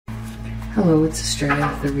Hello, it's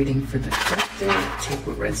Australia, the reading for the collective. Take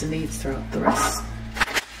what resonates throughout the rest.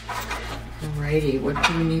 Alrighty, what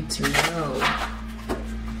do you need to know?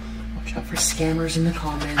 Watch out for scammers in the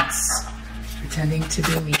comments, pretending to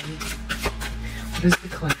be me. What does the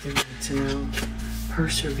collective need to know?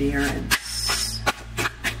 Perseverance.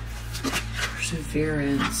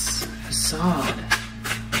 Perseverance. Facade.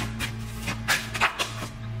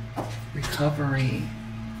 Recovery.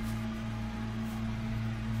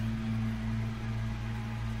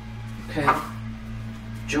 Okay.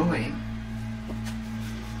 Joy.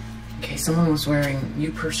 Okay, someone was wearing,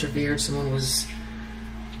 you persevered,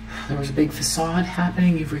 there was a big facade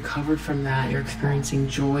happening, you've recovered from that, you're experiencing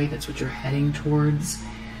joy, that's what you're heading towards.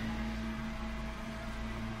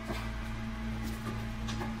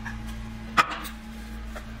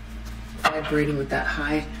 Vibrating with that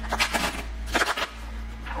high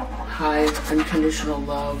unconditional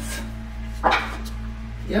love.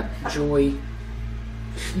 Yep, joy.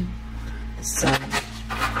 Sun,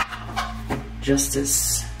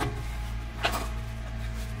 justice,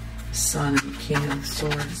 Sun, King of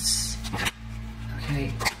Swords.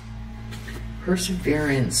 Okay.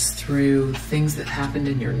 Perseverance through things that happened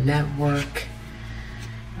in your network,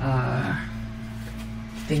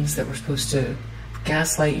 things that were supposed to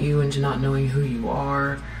gaslight you into not knowing who you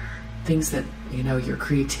are, things that, you know, your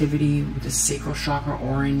creativity with the sacral chakra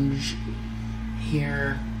orange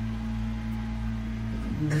here.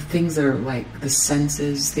 The things that are like the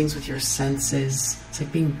senses, things with your senses. It's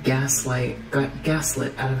like being gaslit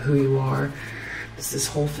out of who you are. There's this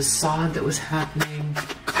whole facade that was happening.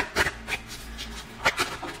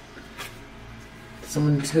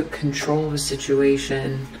 Someone took control of a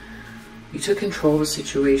situation. You took control of a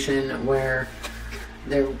situation where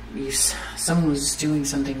someone was doing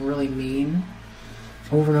something really mean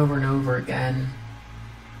over and over and over again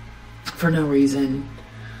for no reason.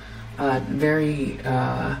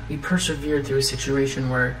 You persevered through a situation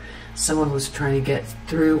where someone was trying to get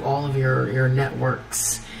through all of your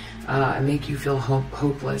networks and make you feel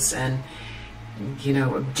hopeless and, you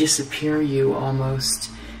know, disappear you almost,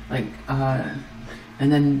 like, and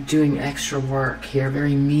then doing extra work here,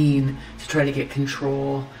 very mean, to try to get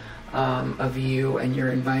control of you and your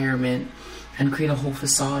environment and create a whole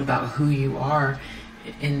facade about who you are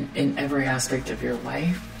in every aspect of your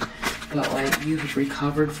life. But like, you've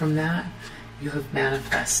recovered from that. You have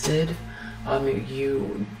manifested.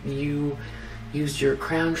 You used your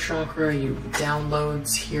crown chakra. You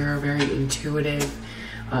downloads here, very intuitive.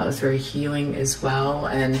 It's very healing as well.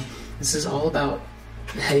 And this is all about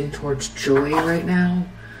heading towards joy right now.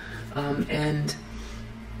 And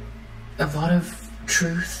a lot of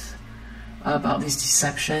truth about these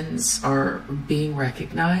deceptions are being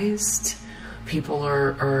recognized. People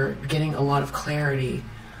are getting a lot of clarity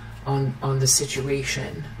on the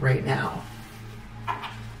situation right now.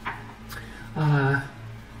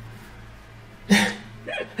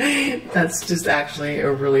 That's just actually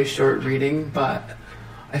a really short reading, but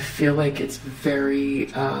I feel like it's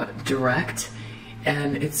very direct,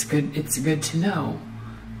 and it's good to know.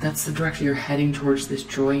 That's the direction you're heading towards, this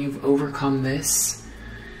joy. You've overcome this.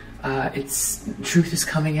 Truth is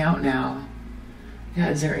coming out now.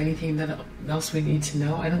 Yeah, is there anything else we need to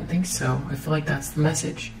know? I don't think so. I feel like that's the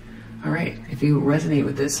message. All right, if you resonate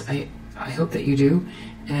with this, I hope that you do,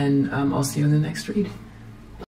 and I'll see you in the next read.